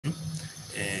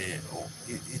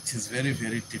it is very,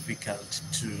 very difficult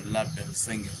to label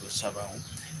Sengezo Tshabangu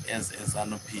as a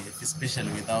ZANU PF,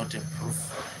 especially without a proof.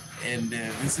 And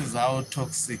this is how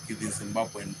toxic the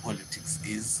Zimbabwean politics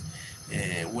is.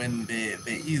 When there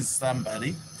is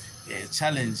somebody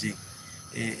challenging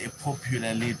a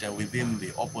popular leader within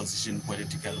the opposition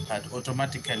political party,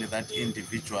 automatically that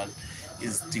individual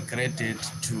is degraded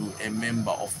to a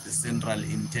member of the Central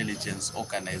Intelligence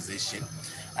Organization.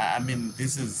 I mean,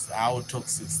 this is how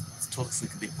toxic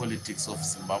the politics of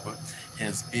Zimbabwe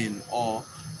has been, or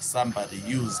somebody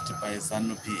used by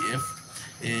ZANU PF.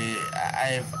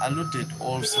 I have alluded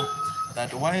also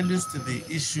that whilst the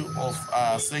issue of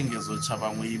Sengezo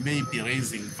Tshabangu, he may be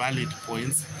raising valid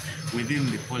points within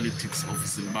the politics of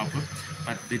Zimbabwe,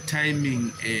 but the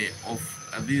timing of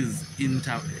these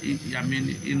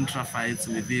intra fights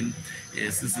within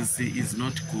CCC is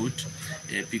not good,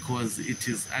 because it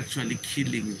is actually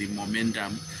killing the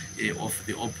momentum of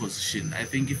the opposition. I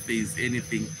think if there is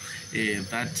anything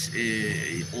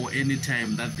or any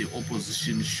time that the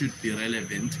opposition should be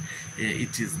relevant,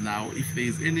 it is now. If there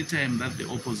is any time that the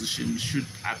opposition should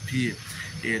appear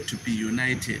to be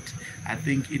united, I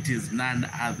think it is none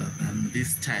other than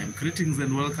this time. Greetings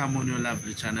and welcome on your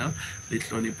lovely channel, the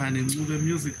Hlonipani Ncube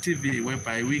Music TV,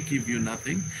 whereby we give you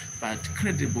nothing but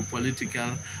credible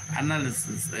political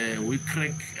analysis. We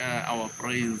crack our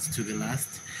brains to the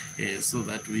last, so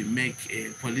that we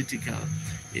make political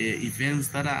events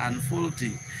that are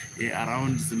unfolding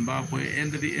around Zimbabwe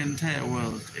and the entire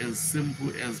world as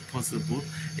simple as possible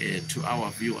to our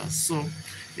viewers. So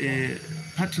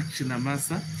Patrick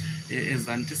Chinamasa, as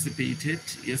anticipated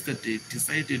yesterday,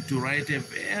 decided to write a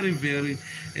very, very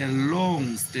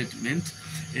long statement,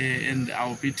 and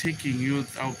I'll be taking you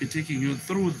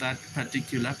through that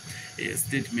particular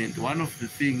statement. One of the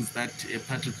things that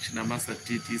Patrick Chinamasa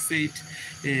did, he said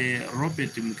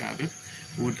Robert Mugabe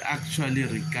would actually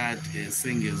regard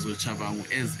Sengezo Tshabangu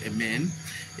as a man,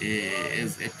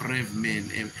 as a brave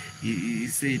man. He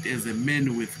said as a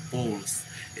man with balls.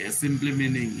 Simply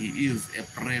meaning he is a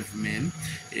brave man.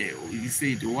 He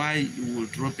said, why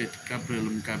would Robert Gabriel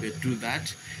Mugabe do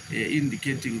that?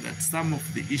 Indicating that some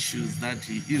of the issues that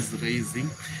he is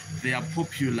raising, they are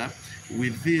popular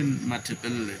within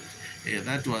Matabeleland.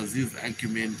 That was his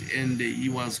argument, and he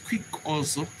was quick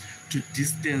also to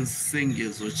distance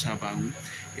Sengezo Tshabangu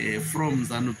from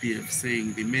ZANU PF,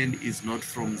 saying the man is not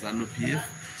from ZANU PF.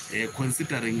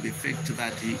 Considering the fact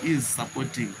that he is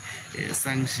supporting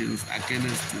sanctions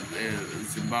against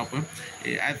Zimbabwe.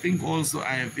 I think also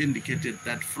I have indicated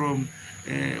that from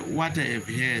what I have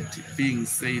heard being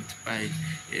said by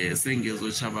Sengezo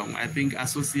Tshabangu, I think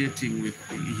associating with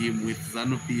him with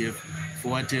ZANU PF for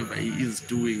whatever he is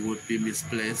doing would be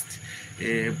misplaced.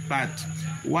 But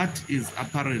what is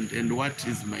apparent and what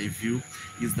is my view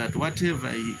is that whatever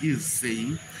he is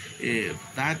saying,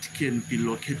 that can be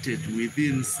located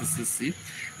within CCC.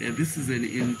 This is an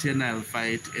internal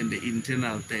fight and the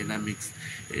internal dynamics.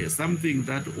 Something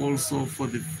that also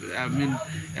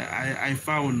I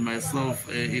found myself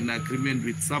in agreement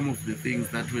with some of the things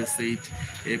that were said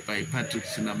by Patrick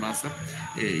Chinamasa.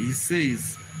 He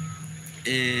says,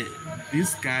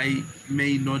 this guy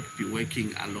may not be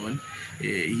working alone.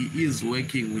 He is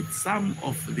working with some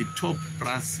of the top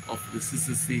brass of the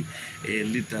CCC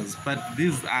leaders, but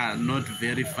these are not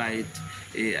verified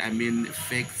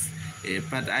facts.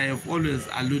 But I have always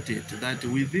alluded that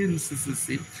within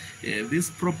CCC, this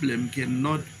problem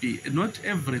cannot be, not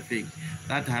everything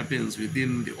that happens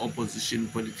within the opposition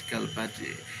political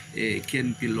party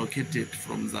can be located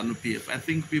from ZANU PF. I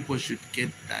think people should get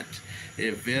that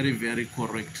very, very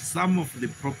correct. Some of the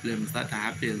problems that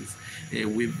happens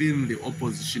within the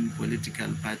opposition political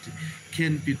party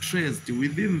can be traced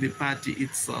within the party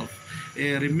itself.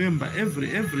 Remember,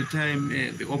 every time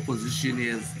the opposition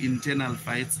has internal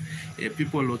fights,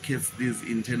 people locate these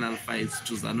internal fights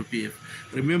to ZANU PF.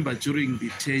 Remember, during the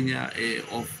tenure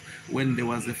of when there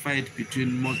was a fight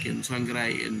between Morgan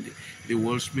Tsvangirai and the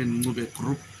Welshman Ncube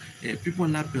group, people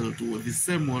labeled the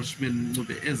same Welshman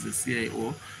Ncube as the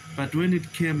CIO. But when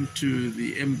it came to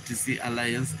the MDC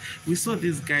alliance, we saw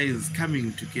these guys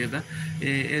coming together,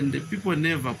 and people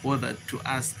never bothered to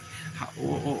ask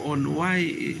on why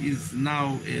is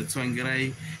now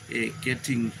Tsvangirai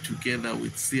getting together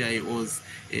with CIOs,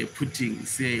 putting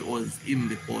CIOs in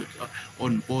the board,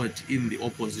 on board in the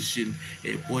opposition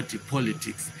party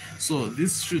politics. So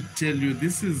this should tell you,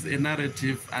 this is a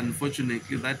narrative,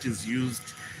 unfortunately, that is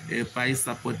used by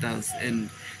supporters, and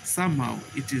somehow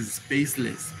it is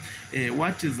baseless.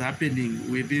 What is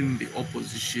happening within the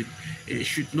opposition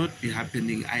should not be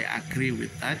happening. I agree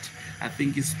with that. I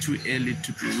think it's too early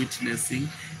to be witnessing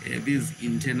these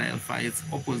internal fights.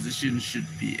 Opposition should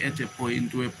be at a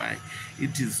point whereby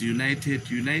it is united,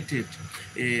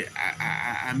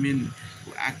 I mean,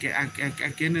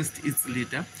 against its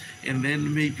leader, and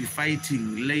then maybe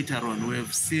fighting later on. We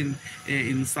have seen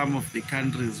in some of the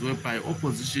countries whereby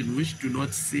opposition which do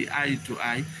not see eye to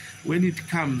eye, when it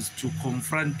comes to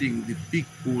confronting the big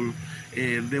bull,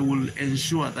 they will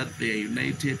ensure that they are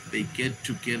united, they get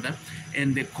together,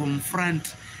 and they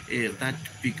confront that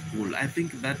big bull. I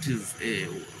think that is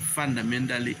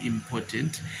fundamentally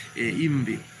important in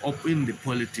the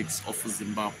politics of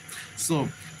Zimbabwe. So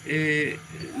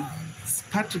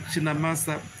Patrick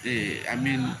Chinamasa, I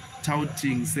mean,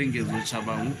 touting Sengezo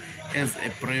Tshabangu as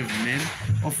a brave man,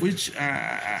 of which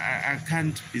I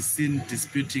can't be seen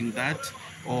disputing that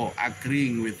or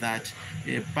agreeing with that,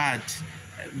 but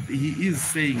he is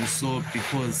saying so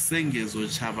because Sengezo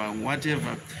Tshabangu,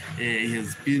 whatever he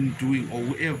has been doing, or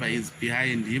whoever is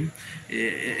behind him,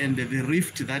 and the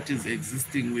rift that is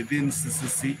existing within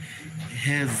CCC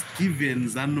has given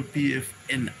ZANU PF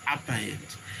an upper hand.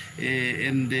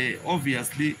 And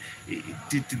obviously,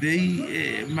 did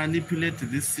they manipulate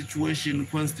this situation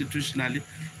constitutionally?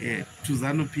 To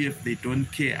ZANU PF, they don't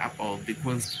care about the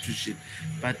constitution.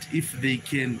 But if they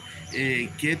can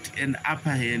get an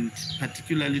upper hand,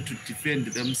 particularly to defend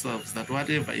themselves, that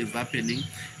whatever is happening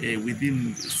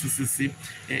within CCC,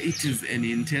 it is an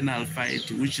internal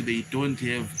fight which they don't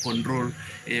have control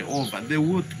over. They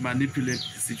would manipulate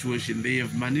the situation. They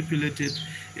have manipulated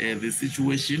the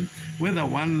situation, whether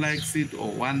one likes it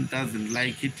or one doesn't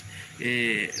like it.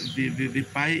 The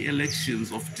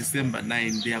by-elections of December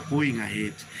 9, they are going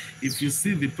ahead. If you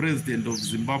see the president of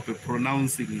Zimbabwe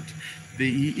pronouncing it,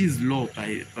 he is low,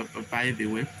 by the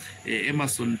way.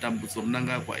 Emerson Tambudzo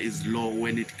Mnangagwa is low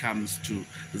when it comes to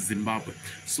Zimbabwe.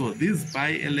 So these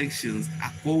by-elections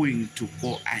are going to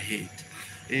go ahead.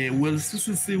 Will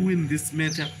CCC win this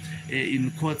matter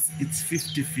in courts? It's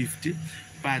 50-50.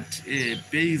 But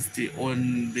based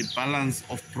on the balance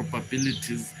of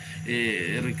probabilities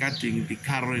regarding the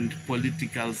current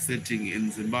political setting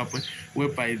in Zimbabwe,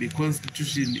 whereby the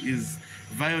constitution is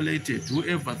violated,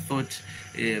 whoever thought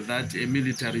that a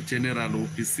military general will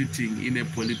be sitting in a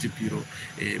Politburo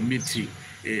meeting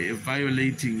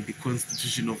violating the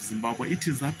constitution of Zimbabwe? It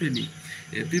is happening.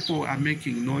 People are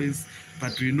making noise,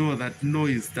 but we know that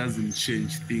noise doesn't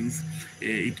change things.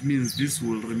 It means this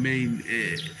will remain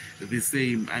the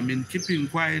same. I mean, keeping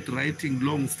quiet, writing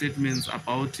long statements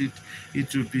about it,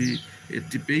 it will be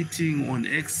debating on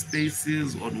X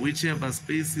spaces, on whichever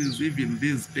spaces, even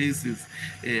these spaces.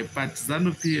 But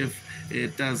ZANU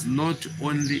PF does not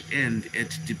only end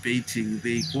at debating,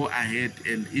 they go ahead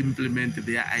and implement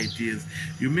their ideas.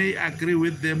 You may agree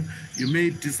with them, you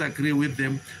may disagree with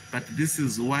them, but this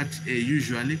is what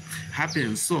usually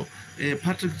happens. So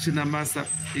Patrick Chinamasa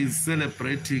is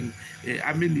celebrating,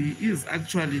 I mean, he is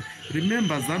actually,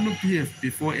 remember ZANU PF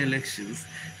before elections,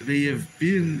 they have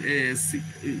been,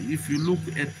 if you look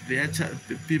at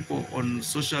the people on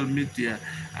social media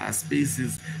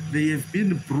spaces, they have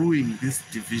been brewing this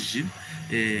division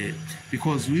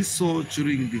because we saw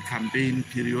during the campaign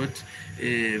period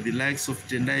the likes of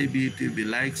Tendai, the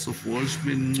likes of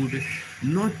Walshman Ncube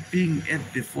not being at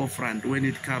the forefront when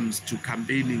it comes to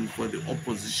campaigning for the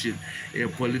opposition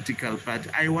political party.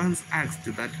 I once asked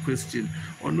that question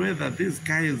on whether these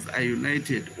guys are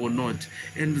united or not,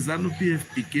 and ZANU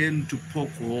PF began to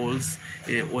poke holes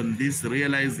on this,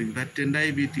 realizing that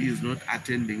Tendai is not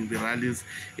attending the rallies.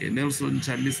 Nelson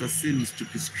Chamisa seems to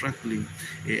be struggling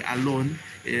alone,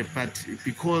 but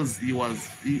because he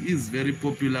is very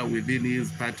popular within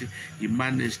his party, he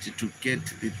managed to get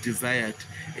the desired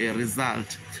result.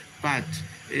 But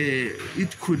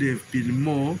it could have been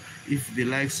more if the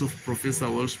likes of Professor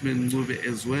Walshman Ncube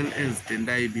as well as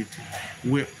Tendai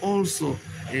were also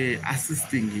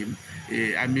assisting him.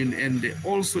 I mean, and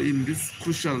also in this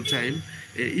crucial time,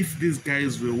 if these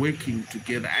guys were working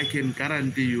together, I can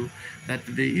guarantee you that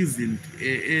there isn't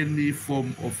any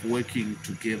form of working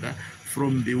together.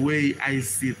 From the way I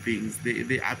see things,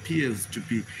 there appears to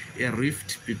be a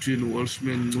rift between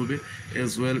Walshman Ncube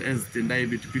as well as Tendai,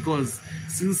 because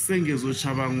since Sengezo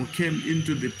Tshabangu came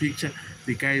into the picture,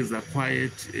 the guys are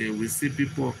quiet. We see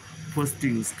people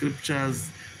posting scriptures,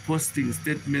 posting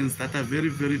statements that are very,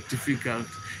 very difficult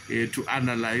to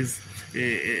analyze.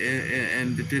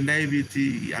 And Tendai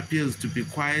appears to be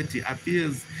quiet. He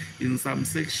appears in some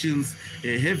sections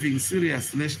having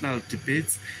serious national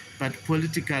debates, but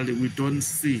politically we don't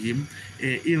see him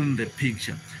in the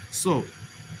picture. So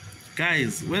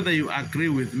guys, whether you agree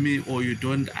with me or you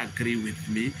don't agree with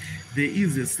me, there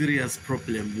is a serious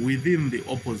problem within the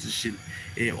opposition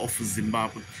of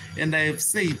Zimbabwe. And I have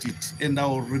said it, and I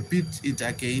will repeat it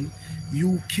again.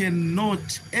 You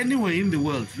cannot, anywhere in the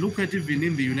world, look at even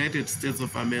in the United States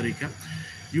of America,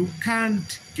 you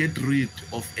can't get rid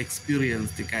of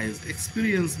experienced guys.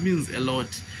 Experience means a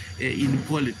lot in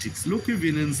politics. Look,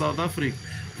 even in South Africa,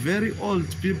 very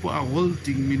old people are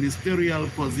holding ministerial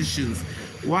positions.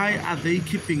 Why are they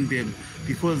keeping them?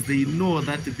 Because they know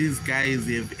that these guys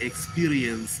have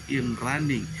experience in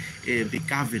running the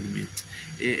government.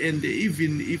 And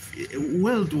even if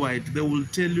worldwide, they will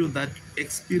tell you that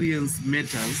experience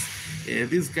matters.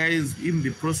 These guys, in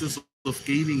the process of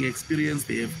gaining experience,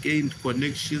 they have gained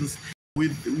connections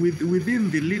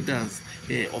within the leaders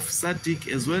of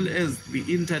SADC as well as the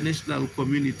international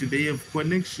community. They have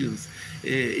connections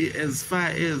as far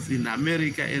as in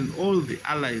America and all the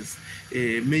allies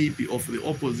maybe of the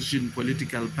opposition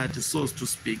political party, so to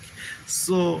speak.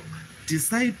 So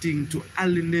deciding to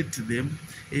alienate them,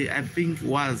 I think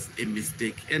was a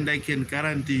mistake. And I can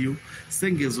guarantee you,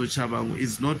 Sengezo Tshabangu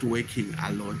is not working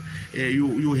alone.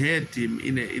 You heard him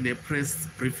in a press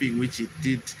briefing which he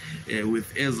did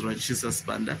with Ezra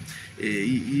Chisasbanda.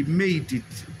 He made it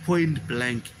point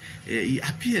blank. He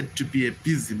appeared to be a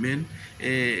busy man,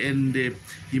 and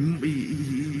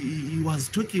he was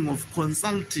talking of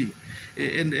consulting.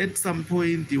 And at some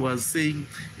point he was saying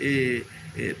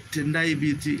Tendai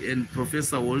Biti and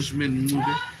Professor Walshman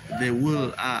Mube, they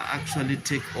will actually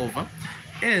take over.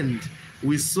 And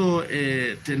we saw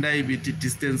Tendai Biti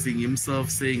distancing himself,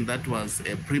 saying that was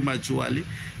prematurely,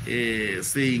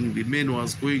 saying the man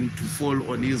was going to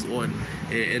fall on his own.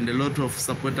 And a lot of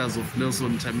supporters of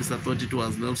Nelson Chamisa thought it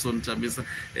was Nelson Chamisa.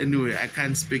 Anyway, I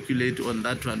can't speculate on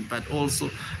that one, but also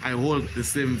I hold the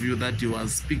same view that he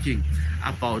was speaking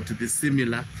about the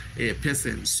similar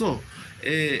person. So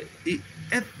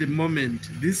at the moment,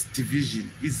 this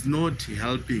division is not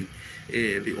helping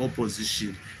the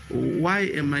opposition. Why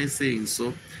am I saying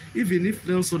so? Even if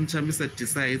Nelson Chamisa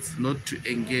decides not to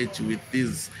engage with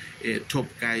these top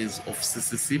guys of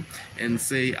CCC and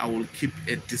say, I will keep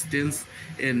a distance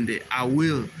and I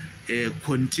will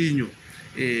continue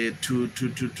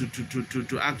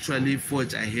to actually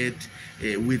forge ahead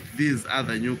with these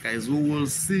other new guys, we will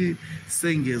see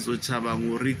Sengezo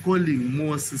Tshabangu recalling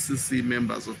more CCC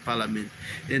members of parliament,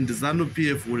 and ZANU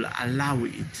PF will allow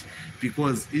it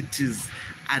because it is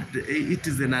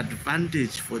an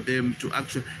advantage for them to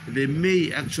actually, they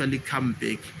may actually come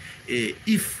back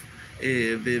if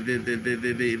if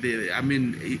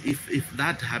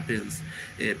that happens,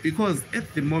 because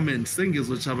at the moment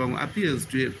Sengezo Tshabangu appears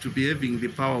to be having the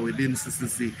power within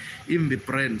CCC, in the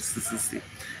brand CCC,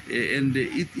 and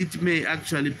it may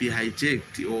actually be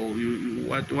hijacked, or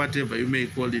whatever you may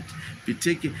call it, be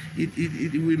taken.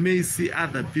 We may see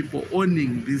other people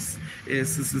owning this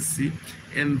CCC,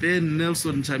 and then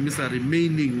Nelson Chamisa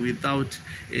remaining without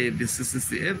the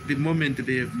CCC. At the moment,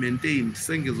 they have maintained,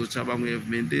 Sengezo Tshabangu have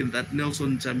maintained that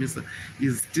Nelson Chamisa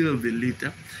is still the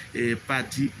leader,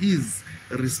 but he is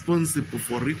responsible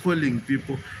for recalling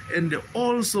people and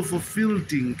also for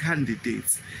fielding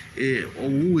candidates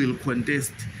who will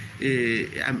contest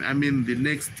the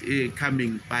next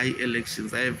coming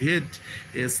by-elections. I have heard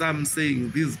some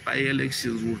saying these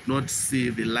by-elections would not see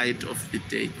the light of the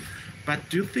day.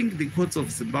 But do you think the courts of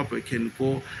Zimbabwe can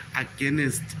go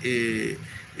against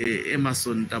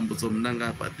Emerson Dambudzo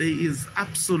Mnangagwa? There is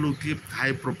absolutely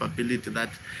high probability that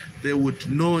they would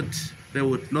not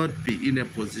be in a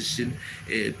position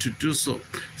to do so.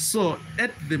 So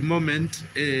at the moment,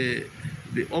 the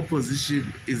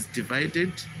opposition is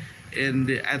divided,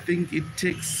 and I think it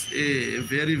takes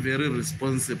very, very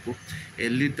responsible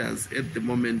leaders at the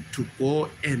moment to go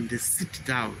and sit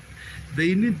down.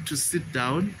 They need to sit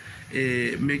down,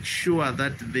 make sure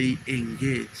that they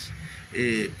engage,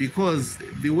 because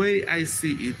the way I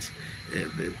see it,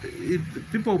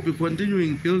 people will be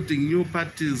continuing building new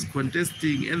parties,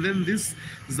 contesting, and then this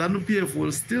ZANU PF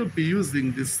will still be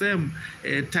using the same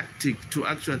tactic to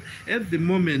actually. At the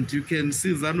moment, you can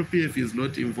see ZANU PF is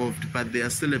not involved, but they are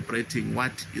celebrating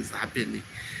what is happening.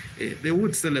 They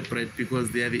would celebrate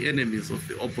because they are the enemies of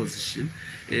the opposition,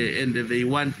 and they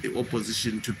want the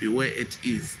opposition to be where it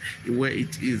is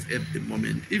at the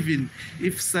moment. Even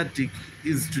if SADC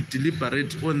is to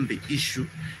deliberate on the issue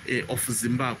of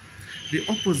Zimbabwe, the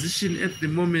opposition at the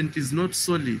moment is not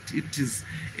solid. It is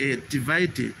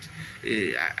divided.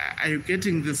 Are you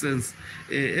getting the sense?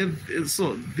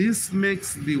 So this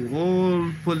makes the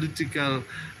whole political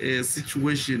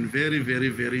situation very, very,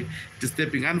 very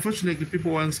disturbing. Unfortunately,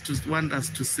 people want us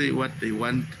to say what they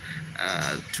want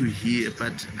to hear,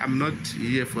 but I'm not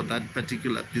here for that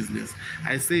particular business.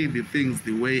 I say the things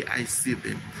the way I see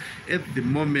them. At the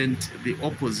moment, the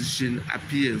opposition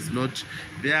appears not,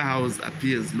 their house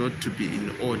appears not to be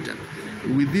in order.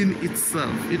 Within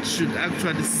itself, it should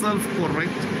actually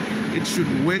self-correct, it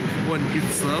should work on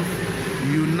itself,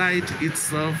 unite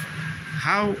itself.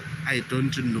 How? I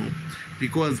don't know.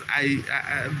 Because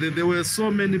there were so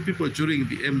many people during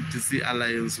the MDC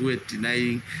alliance who were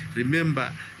denying.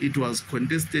 Remember, it was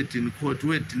contested in court, who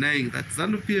were denying that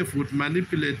ZANU PF would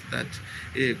manipulate that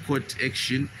court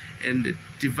action and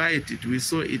divide it. We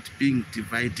saw it being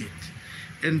divided.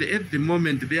 And at the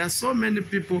moment, there are so many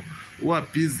people who are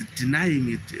busy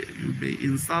denying it. You may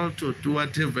insult or do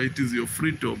whatever, it is your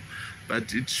freedom,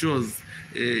 but it shows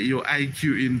your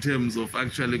IQ in terms of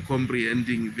actually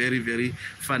comprehending very, very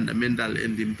fundamental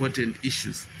and important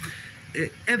issues.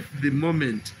 At the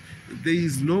moment, there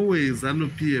is no way ZANU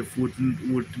PF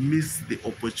would miss the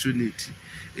opportunity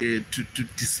to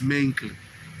dismantle,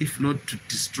 if not to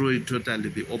destroy totally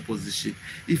the opposition,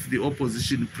 if the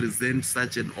opposition presents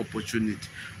such an opportunity,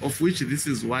 of which this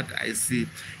is what I see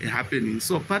happening.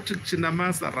 So Patrick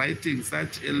Chinamasa writing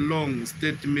such a long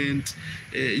statement,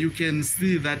 you can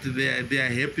see that they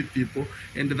are happy people,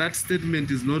 and that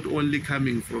statement is not only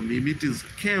coming from him, it is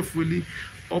carefully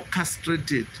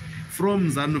orchestrated from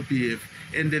ZANU PF,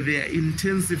 and they are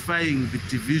intensifying the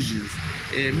divisions,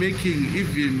 making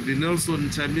even the Nelson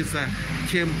Chamisa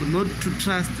camp not to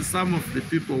trust some of the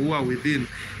people who are within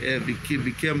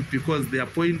the camp, because they are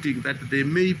pointing that there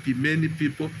may be many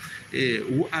people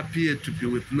who appear to be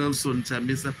with Nelson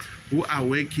Chamisa who are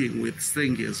working with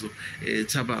Sengezo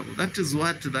Tshabangu. That is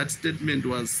what that statement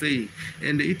was saying,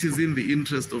 and it is in the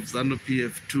interest of ZANU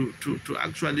PF to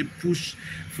actually push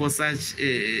for such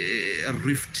a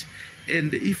rift.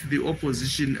 And if the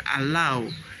opposition allow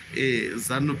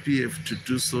ZANU PF to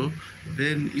do so,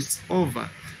 then it's over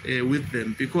with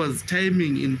them, because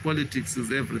timing in politics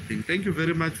is everything. Thank you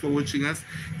very much for watching us.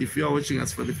 If you are watching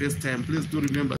us for the first time, please do remember